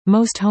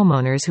Most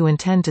homeowners who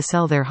intend to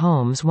sell their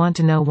homes want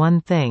to know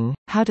one thing: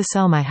 how to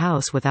sell my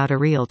house without a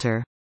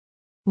realtor.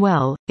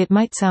 Well, it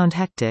might sound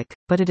hectic,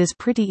 but it is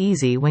pretty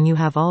easy when you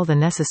have all the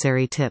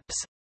necessary tips.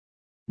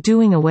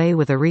 Doing away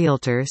with a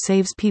realtor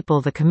saves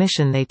people the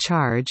commission they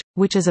charge,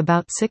 which is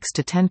about 6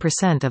 to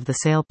 10% of the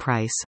sale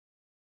price.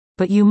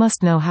 But you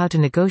must know how to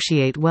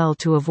negotiate well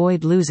to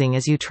avoid losing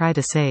as you try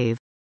to save.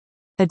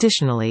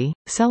 Additionally,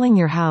 selling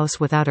your house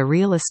without a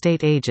real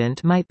estate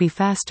agent might be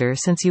faster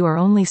since you are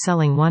only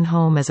selling one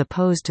home as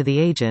opposed to the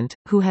agent,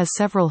 who has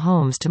several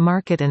homes to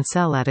market and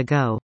sell at a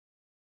go.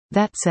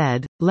 That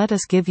said, let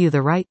us give you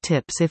the right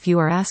tips if you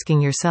are asking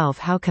yourself,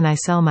 how can I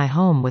sell my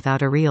home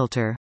without a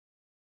realtor?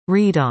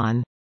 Read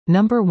on.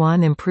 Number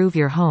 1. Improve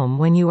your home.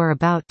 When you are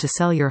about to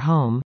sell your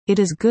home, it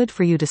is good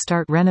for you to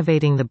start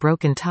renovating the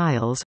broken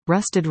tiles,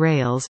 rusted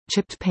rails,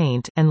 chipped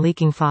paint, and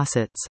leaking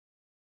faucets.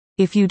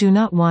 If you do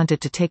not want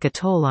it to take a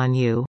toll on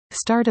you,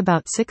 start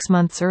about 6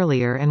 months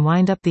earlier and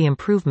wind up the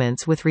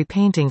improvements with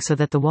repainting so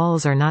that the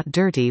walls are not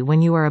dirty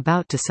when you are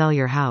about to sell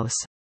your house.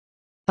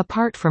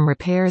 Apart from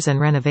repairs and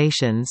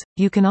renovations,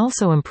 you can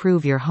also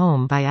improve your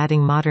home by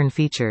adding modern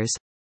features.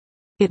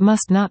 It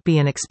must not be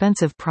an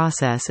expensive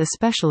process,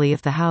 especially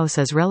if the house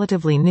is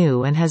relatively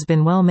new and has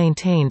been well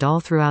maintained all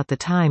throughout the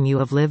time you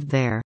have lived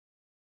there.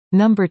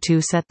 Number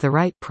 2. Set the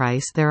right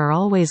price. There are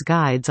always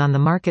guides on the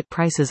market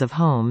prices of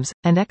homes,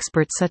 and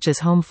experts such as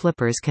home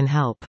flippers can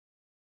help.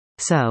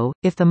 So,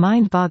 if the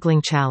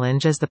mind-boggling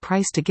challenge is the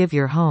price to give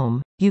your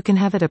home, you can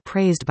have it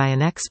appraised by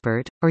an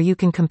expert, or you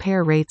can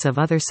compare rates of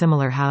other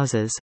similar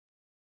houses.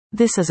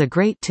 This is a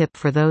great tip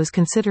for those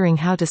considering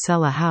how to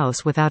sell a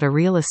house without a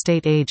real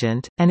estate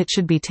agent, and it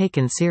should be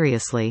taken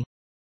seriously.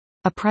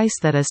 A price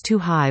that is too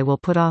high will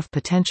put off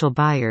potential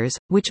buyers,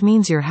 which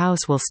means your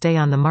house will stay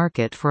on the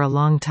market for a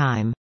long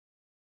time.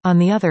 On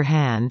the other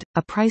hand,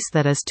 a price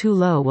that is too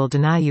low will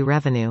deny you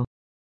revenue.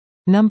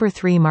 Number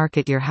 3.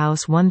 Market your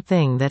house. One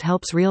thing that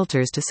helps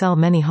realtors to sell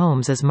many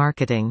homes is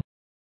marketing.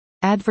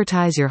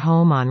 Advertise your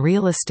home on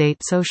real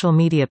estate social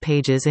media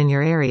pages in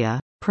your area,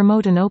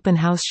 promote an open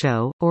house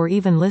show, or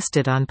even list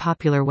it on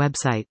popular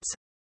websites.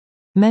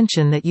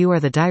 Mention that you are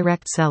the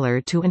direct seller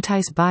to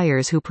entice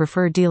buyers who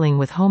prefer dealing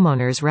with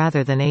homeowners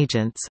rather than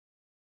agents.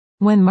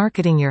 When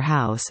marketing your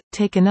house,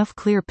 take enough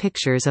clear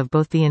pictures of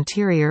both the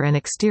interior and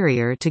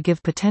exterior to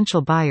give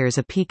potential buyers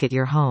a peek at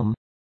your home.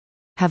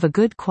 Have a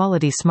good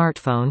quality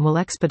smartphone will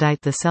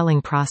expedite the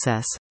selling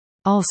process.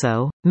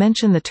 Also,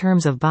 mention the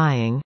terms of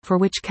buying, for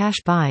which cash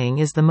buying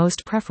is the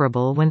most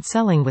preferable when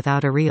selling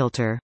without a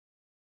realtor.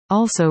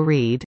 Also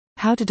read,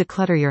 How to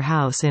Declutter Your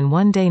House in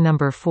One Day.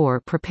 Number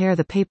 4. Prepare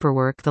the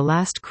paperwork. The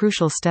last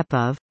crucial step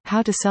of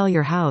how to sell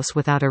your house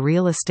without a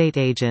real estate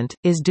agent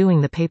is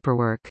doing the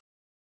paperwork.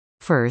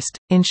 First,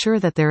 ensure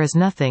that there is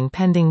nothing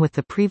pending with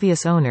the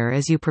previous owner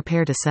as you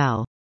prepare to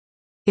sell.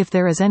 If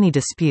there is any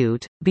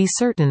dispute, be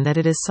certain that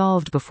it is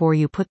solved before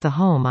you put the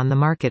home on the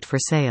market for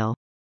sale.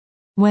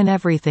 When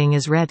everything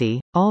is ready,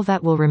 all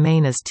that will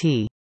remain is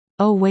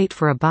wait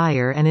for a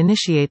buyer and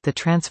initiate the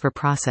transfer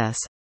process.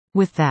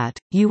 With that,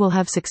 you will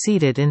have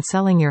succeeded in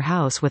selling your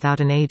house without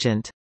an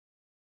agent.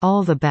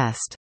 All the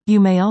best.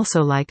 You may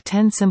also like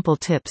 10 simple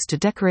tips to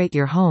decorate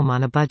your home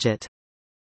on a budget.